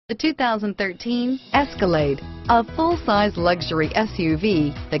The 2013 Escalade. A full-size luxury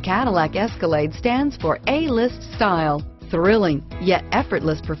SUV, the Cadillac Escalade stands for A-list style. Thrilling, yet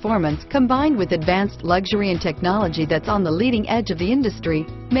effortless performance combined with advanced luxury and technology that's on the leading edge of the industry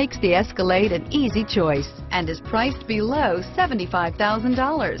makes the Escalade an easy choice and is priced below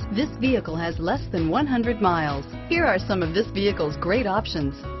 $75,000. This vehicle has less than 100 miles. Here are some of this vehicle's great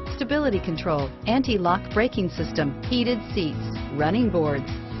options: stability control, anti-lock braking system, heated seats, running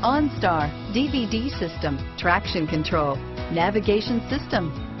boards, OnStar, DVD system, traction control, navigation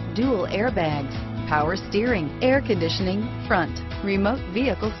system, dual airbags, power steering, air conditioning, front, remote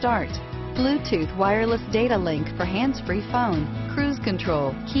vehicle start, Bluetooth wireless data link for hands-free phone, cruise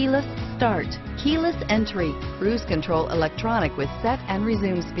control, keyless start, keyless entry, cruise control electronic with set and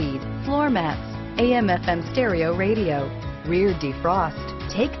resume speed, floor mats, AM/FM stereo radio, rear defrost.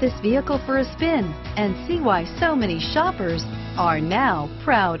 Take this vehicle for a spin and see why so many shoppers are now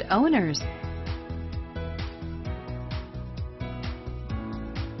proud owners.